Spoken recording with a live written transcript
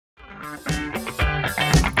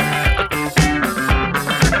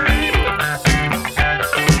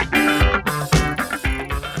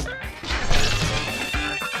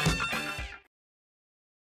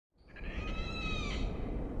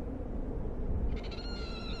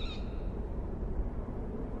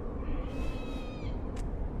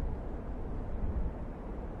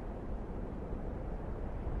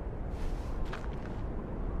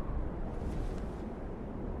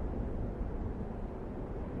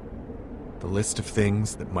The list of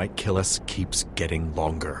things that might kill us keeps getting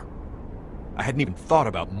longer. I hadn't even thought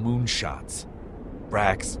about moonshots.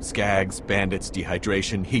 Bracks, skags, bandits,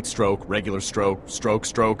 dehydration, heat stroke, regular stroke,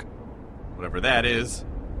 stroke. Whatever that is.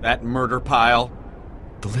 That murder pile.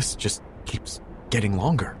 The list just keeps getting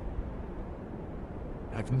longer.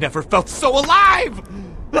 I've never felt so alive!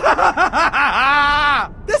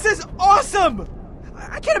 This is awesome!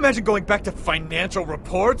 I can't imagine going back to financial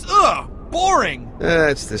reports. Ugh! Boring!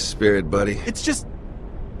 That's the spirit, buddy. It's just...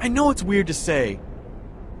 I know it's weird to say,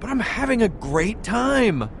 but I'm having a great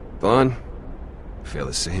time. Vaughn, I feel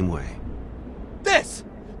the same way. This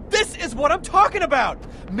is what I'm talking about!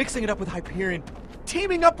 Mixing it up with Hyperion,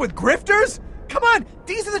 teaming up with grifters? Come on,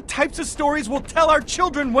 these are the types of stories we'll tell our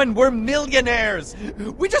children when we're millionaires!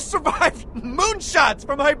 We just survived moonshots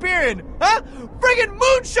from Hyperion! Huh? Friggin'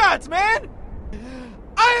 moonshots, man!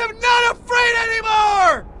 I am not afraid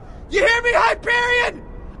anymore! You hear me, Hyperion?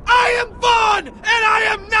 I am Vaughn, and I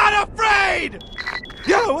am not afraid!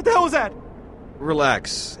 Yo, what the hell was that?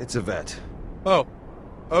 Relax, it's a vet. Oh,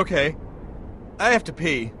 okay. I have to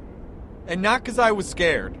pee. And not because I was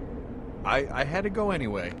scared. I had to go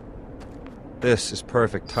anyway. This is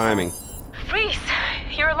perfect timing. Reese,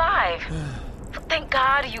 you're alive. Thank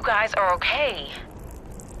God you guys are okay.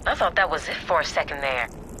 I thought that was it for a second there.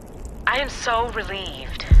 I am so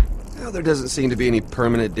relieved. Well, there doesn't seem to be any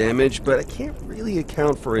permanent damage, but I can't really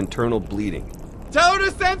account for internal bleeding. Tell her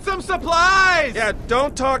to send some supplies! Yeah,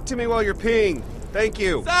 don't talk to me while you're peeing. Thank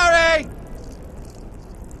you. Sorry!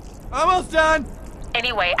 Almost done!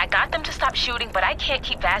 Anyway, I got them to stop shooting, but I can't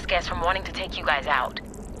keep Vasquez from wanting to take you guys out.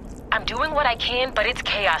 I'm doing what I can, but it's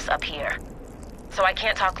chaos up here. So I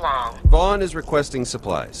can't talk long. Vaughn is requesting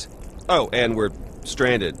supplies. Oh, and we're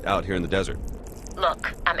stranded out here in the desert.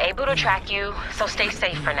 Look, I'm able to track you, so stay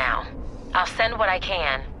safe for now. I'll send what I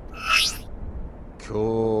can.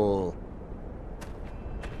 Cool.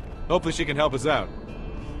 Hopefully she can help us out.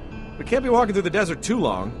 We can't be walking through the desert too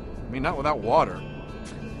long. I mean, not without water.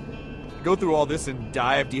 To go through all this and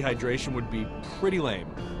die of dehydration would be pretty lame.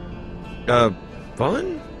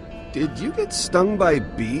 Vaughn? Did you get stung by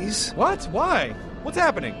bees? What? Why? What's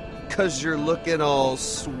happening? 'Cause you're looking all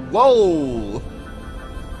swole.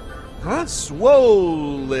 Huh?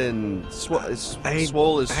 Swollen.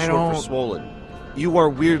 Swole is I short don't... for swollen. You are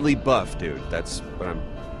weirdly buff, dude. That's what I'm...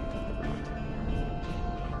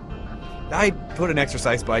 I put an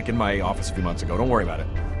exercise bike in my office a few months ago. Don't worry about it.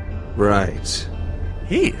 Right.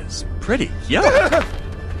 He is pretty young.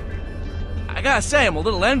 I gotta say, I'm a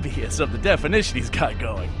little envious of the definition he's got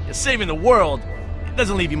going. Saving the world, it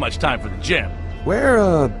doesn't leave you much time for the gym.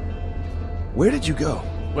 Where did you go?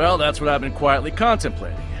 Well, that's what I've been quietly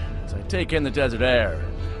contemplating as I take in the desert air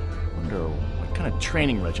and wonder what kind of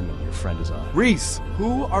training regimen your friend is on. Reese,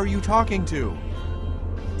 who are you talking to?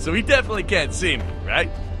 So he definitely can't see me, right?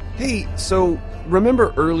 Hey, so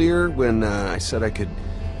remember earlier when I said I could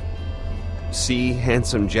see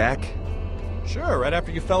Handsome Jack? Sure, right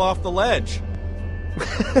after you fell off the ledge.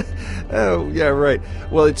 Oh, yeah, right.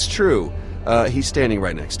 Well, it's true. He's standing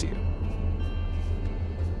right next to you.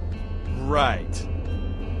 Right.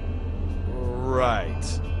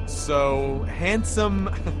 So, handsome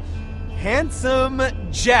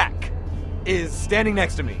Jack is standing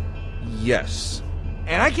next to me. Yes.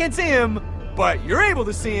 And I can't see him, but you're able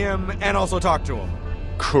to see him and also talk to him.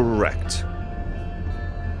 Correct.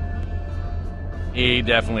 He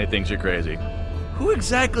definitely thinks you're crazy. Who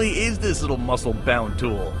exactly is this little muscle-bound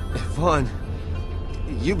tool? Vaughn,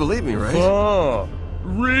 you believe me, right? Oh,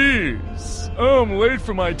 Reese, I'm late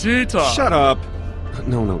for my tea time. Shut up.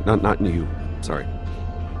 No, not you. Sorry.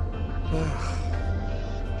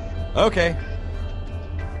 Okay.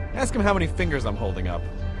 Ask him how many fingers I'm holding up.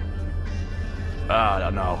 I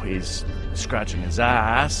don't know. He's scratching his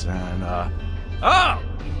ass and, Oh!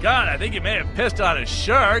 God, I think he may have pissed on his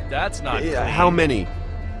shirt. That's not clean. How many?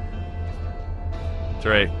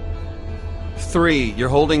 3. 3. You're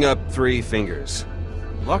holding up 3 fingers.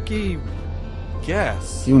 Lucky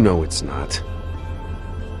guess. You know it's not.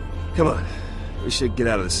 Come on. We should get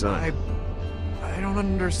out of the sun. I don't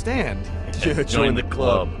understand. Join the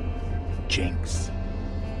club. Jinx.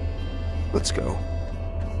 Let's go.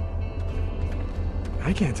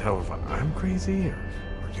 I can't tell if I'm crazy or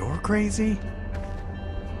you're crazy.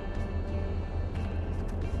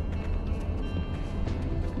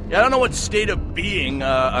 Yeah, I don't know what state of being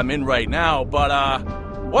I'm in right now, but,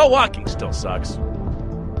 well, walking still sucks.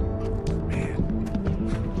 Man,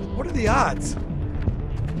 what are the odds?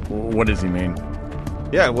 What does he mean?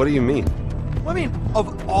 Yeah, what do you mean? Well, I mean,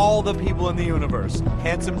 of all the people in the universe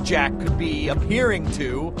Handsome Jack could be appearing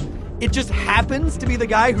to, it just happens to be the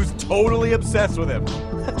guy who's totally obsessed with him.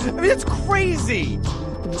 I mean, it's crazy!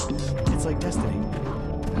 It's like destiny.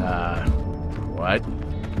 What?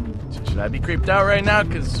 Should I be creeped out right now?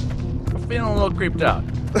 Because I'm feeling a little creeped out.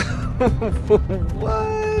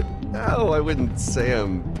 What? No, I wouldn't say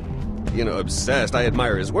I'm, obsessed. I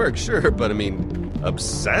admire his work, sure, but I mean,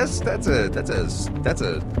 obsessed? That's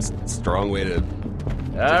a strong way to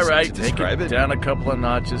All right, to take describe it down a couple of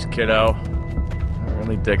notches, kiddo. I'm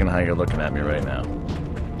really digging how you're looking at me right now.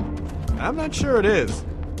 I'm not sure it is.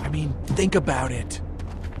 I mean, think about it.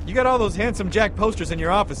 You got all those Handsome Jack posters in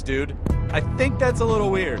your office, dude. I think that's a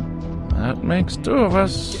little weird. That makes two of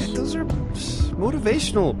us. Yeah, those are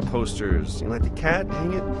motivational posters. Like the cat,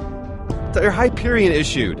 hang it. They're Hyperion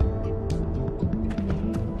issued.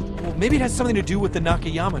 Well, maybe it has something to do with the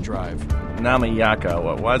Nakayama drive.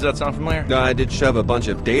 Namayaka. Why does that sound familiar? No, I did shove a bunch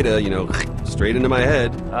of data, straight into my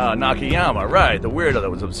head. Nakayama, right. The weirdo that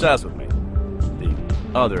was obsessed with me. The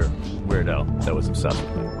other weirdo that was obsessed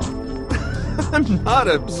with me. I'm not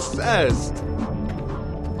obsessed.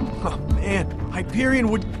 Oh, man. Hyperion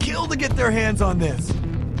would kill to get their hands on this.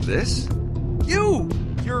 This? You!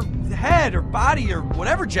 Your head or body or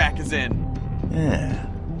whatever Jack is in. Yeah,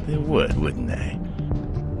 they would, wouldn't they?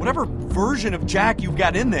 Whatever version of Jack you've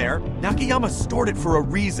got in there, Nakayama stored it for a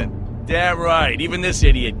reason. Damn right. Even this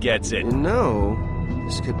idiot gets it.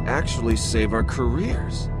 This could actually save our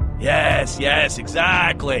careers. Yes,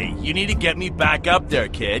 exactly. You need to get me back up there,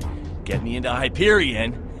 kid. Get me into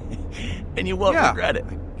Hyperion, and you won't regret it.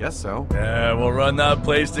 I guess so. Yeah, we'll run that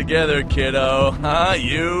place together, kiddo. Huh?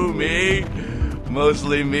 You, me,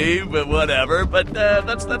 mostly me, but whatever. But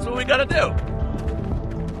that's what we gotta do.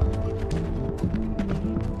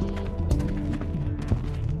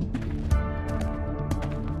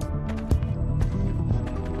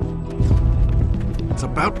 It's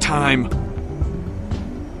about time.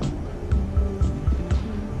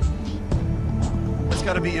 It's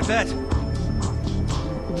gotta be Yvette.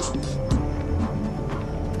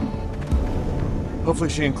 Hopefully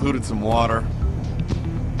she included some water.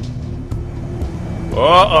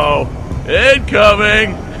 Uh-oh.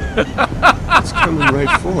 Incoming! It's coming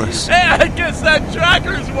right for us. Hey, I guess that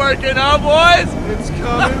tracker's working, huh, boys? It's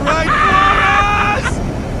coming right for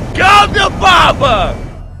us! Come to Papa!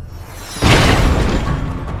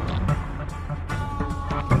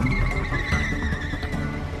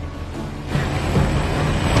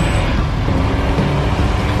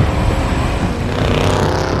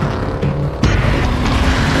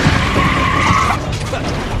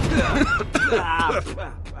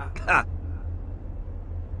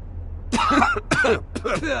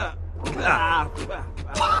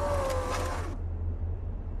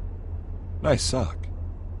 Nice sock.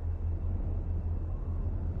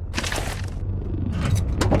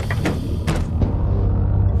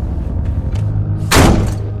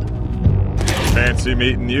 Fancy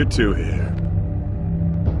meeting you two here.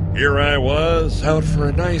 Here I was, out for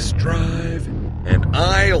a nice drive, and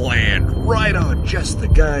I land right on just the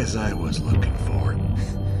guys I was looking for.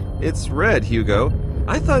 It's red, Hugo.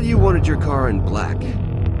 I thought you wanted your car in black.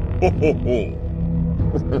 Ho ho ho.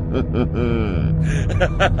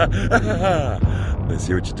 I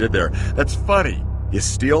see what you did there. That's funny. You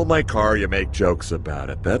steal my car, you make jokes about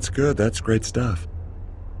it. That's good. That's great stuff.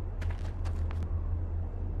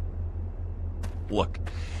 Look,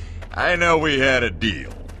 I know we had a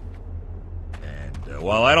deal. And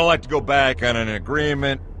while I don't like to go back on an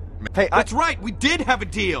agreement... Hey, that's right, we did have a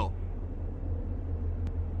deal!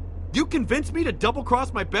 You convinced me to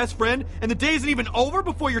double-cross my best friend, and the day isn't even over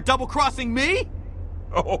before you're double-crossing me?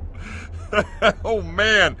 Oh, oh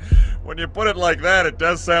man, when you put it like that, it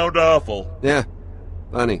does sound awful. Yeah,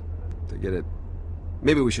 funny. I get it.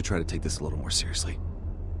 Maybe we should try to take this a little more seriously.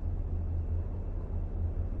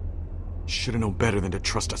 Should've known better than to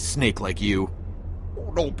trust a snake like you.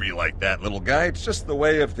 Oh, don't be like that, little guy. It's just the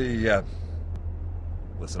way of the,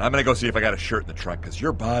 Listen, I'm gonna go see if I got a shirt in the trunk, because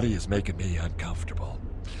your body is making me uncomfortable.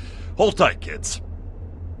 Hold tight, kids.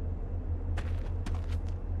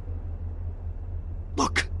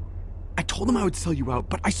 Look, I told him I would sell you out,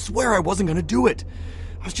 but I swear I wasn't gonna do it.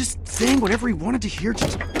 I was just saying whatever he wanted to hear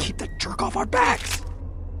just to keep that jerk off our backs.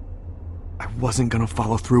 I wasn't gonna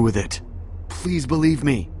follow through with it. Please believe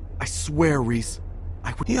me. I swear, Reese.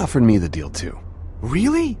 He offered me the deal, too.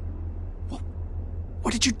 Really? Well,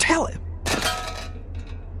 what did you tell him?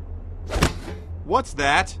 What's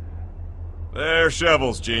that? They're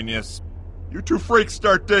shovels, genius. You two freaks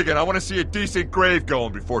start digging. I want to see a decent grave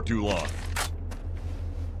going before too long.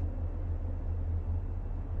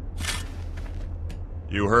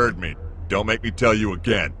 You heard me. Don't make me tell you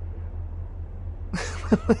again.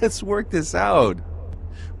 Let's work this out.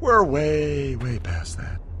 We're way past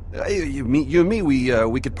that. You and me,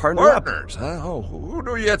 we could partner up. Partners, huh? Oh, who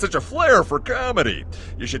knew you had such a flair for comedy?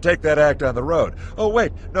 You should take that act on the road. Oh,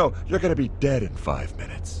 wait, no, you're gonna be dead in 5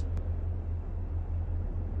 minutes.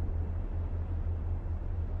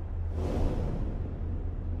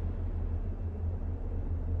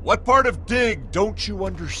 What part of dig don't you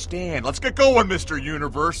understand? Let's get going, Mr.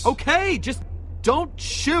 Universe. Okay, just don't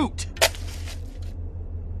shoot.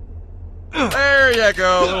 There you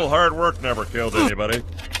go. A little hard work never killed anybody.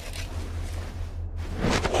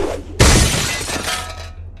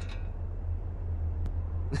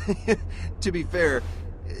 To be fair,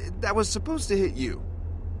 that was supposed to hit you.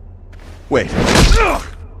 Wait.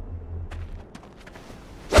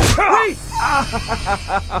 Wait!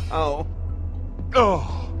 Oh.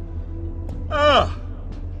 Oh. Ah.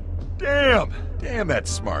 Damn. Damn, that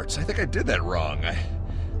smarts. I think I did that wrong.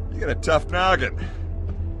 You got a tough noggin.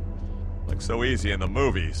 Looks so easy in the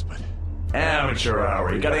movies, but... Amateur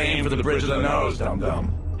hour. You gotta aim for the bridge of the nose,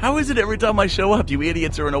 dum-dum. How is it every time I show up, you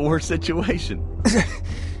idiots are in a worse situation?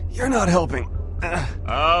 You're not helping.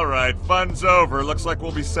 All right, fun's over. Looks like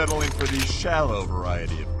we'll be settling for the shallow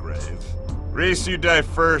variety of grave. Reese, you die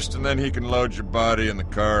first, and then he can load your body in the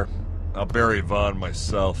car. I'll bury Vaughn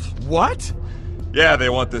myself. What? Yeah, they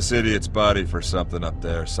want this idiot's body for something up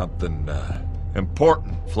there. Something,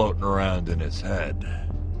 important floating around in his head.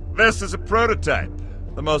 This is a prototype.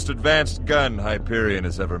 The most advanced gun Hyperion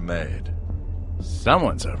has ever made.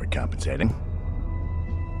 Someone's overcompensating.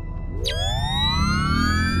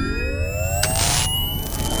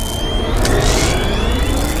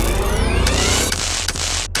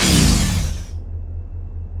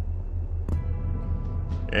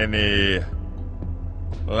 Any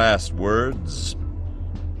last words?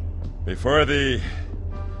 Before the...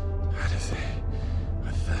 what is it?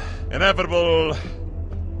 With the inevitable...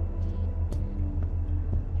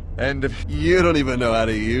 end of... You don't even know how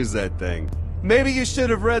to use that thing. Maybe you should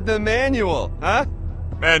have read the manual, huh?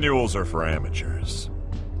 Manuals are for amateurs.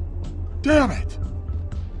 Damn it!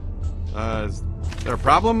 Is there a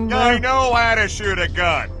problem? I know how to shoot a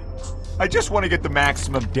gun. I just want to get the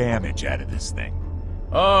maximum damage out of this thing.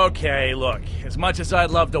 Okay, look, as much as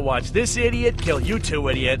I'd love to watch this idiot kill you two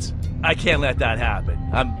idiots, I can't let that happen.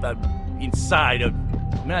 I'm inside of...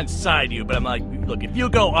 I'm not inside you, but I'm like, look, if you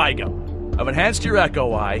go, I go. I've enhanced your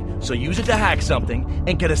Echo Eye, so use it to hack something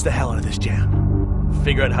and get us the hell out of this jam.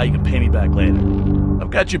 Figure out how you can pay me back later. I've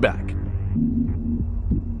got your back.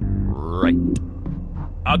 Right.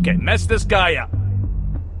 Okay, mess this guy up.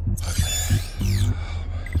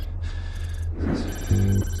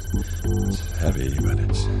 It's heavy, but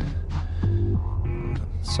it's a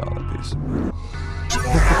solid piece of metal.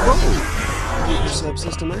 Whoa!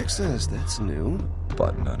 Subsystem access, that's new.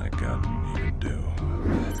 Button on a gun you can do.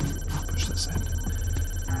 Push this in.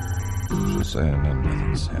 Push this in and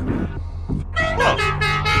nothing's happening. Whoa!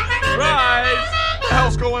 Rise! What the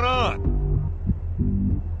hell's going on?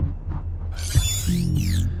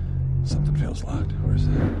 Something feels locked. Where's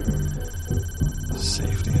it?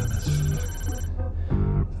 Safety on this?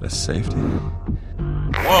 The safety?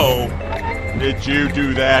 Whoa! Did you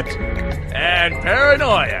do that? And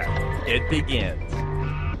paranoia. It begins.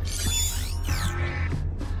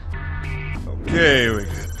 Okay, we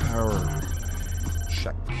got power.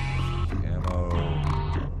 Check. Ammo.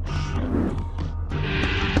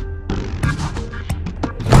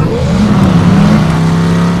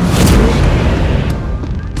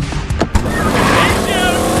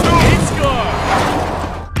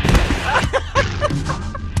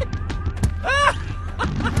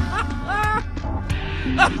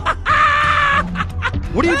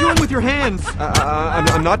 What are you doing with your hands?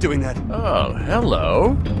 I'm not doing that. Oh,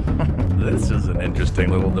 hello. This is an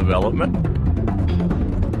interesting little development.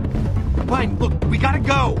 Fine, look, we gotta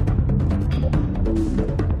go.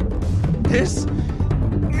 This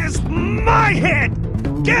is my head.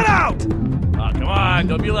 Get out! Oh, come on,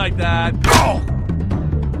 don't be like that. Oh!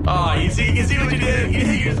 Oh, you see what you did?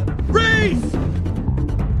 Reese!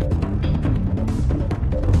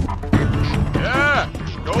 Yeah,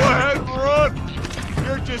 go ahead and run.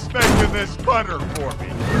 You're just making this funner for me.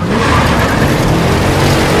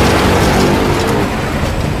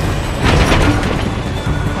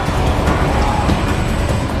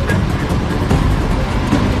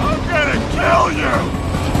 I'm gonna kill you!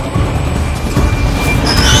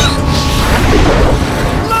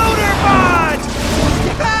 Loader bot!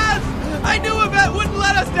 Yes! I knew Yvette wouldn't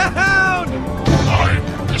let us down!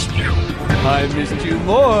 I missed you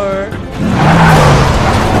more.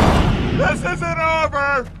 This isn't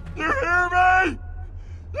over! You hear me?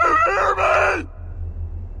 You hear me?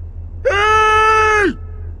 Hey!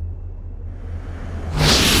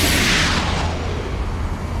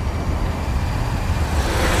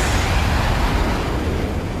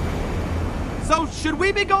 Should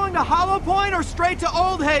we be going to Hollow Point or straight to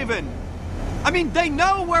Old Haven? I mean, they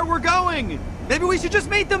know where we're going. Maybe we should just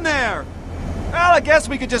meet them there. Well, I guess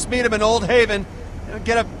we could just meet him in Old Haven,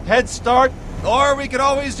 get a head start, or we could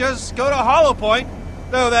always just go to Hollow Point,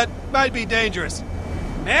 though that might be dangerous.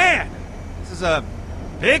 Man, this is a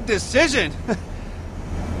big decision.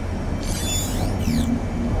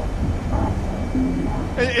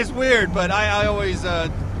 It's weird, but I always,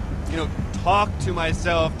 talk to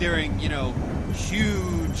myself during,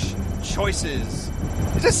 huge choices.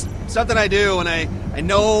 It's just something I do, and I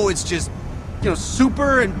know it's just,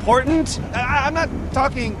 super important. I'm not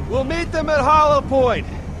talking, we'll meet them at Hollow Point,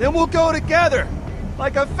 then we'll go together,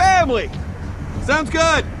 like a family. Sounds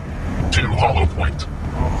good. To Hollow Point.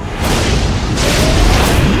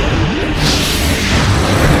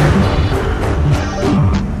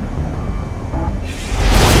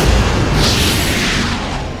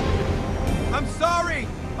 I'm sorry.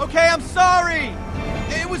 Okay, I'm sorry.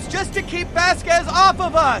 It was just to keep Vasquez off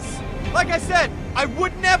of us. Like I said, I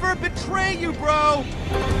would never betray you, bro.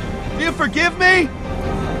 Do you forgive me?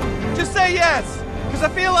 Just say yes, because I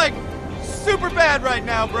feel like super bad right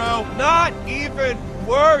now, bro. Not even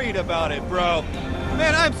worried about it, bro.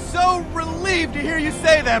 Man, I'm so relieved to hear you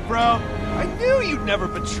say that, bro. I knew you'd never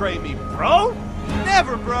betray me, bro.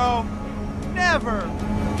 Never, bro. Never.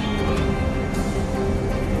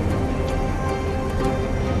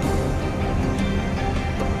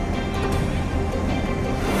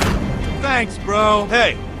 Thanks, bro.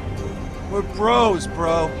 Hey, we're bros,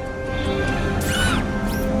 bro.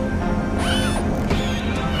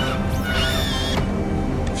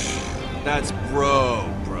 That's bro.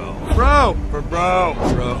 Bro. For bro.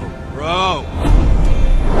 Bro.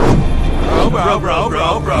 Bro, bro, bro,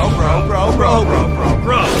 bro, bro, bro, bro, bro, bro,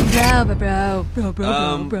 bro,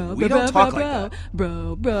 bro. We don't talk like that.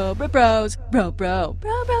 Bro.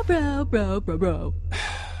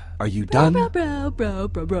 Are you done?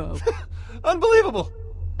 Bro. Unbelievable.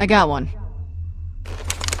 I got one.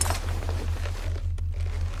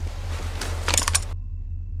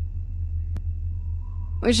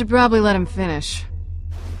 We should probably let him finish.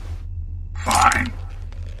 Fine.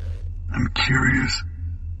 I'm curious.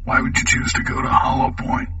 Why would you choose to go to Hollow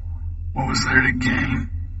Point? What was there to gain?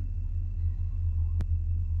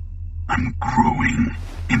 I'm growing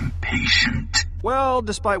impatient. Well,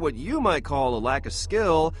 despite what you might call a lack of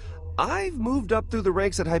skill, I've moved up through the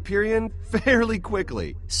ranks at Hyperion fairly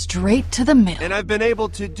quickly. Straight to the middle. And I've been able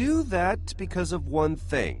to do that because of one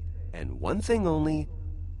thing, and one thing only,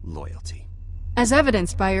 loyalty. As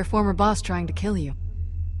evidenced by your former boss trying to kill you.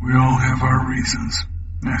 We all have our reasons.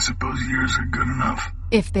 I suppose yours are good enough.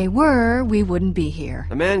 If they were, we wouldn't be here.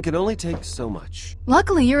 A man can only take so much.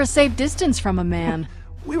 Luckily, you're a safe distance from a man.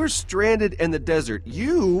 We were stranded in the desert.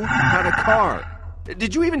 You had a car.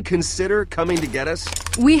 Did you even consider coming to get us?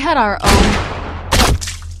 We had our own...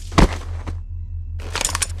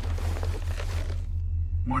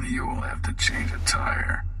 One of you will have to change a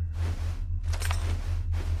tire.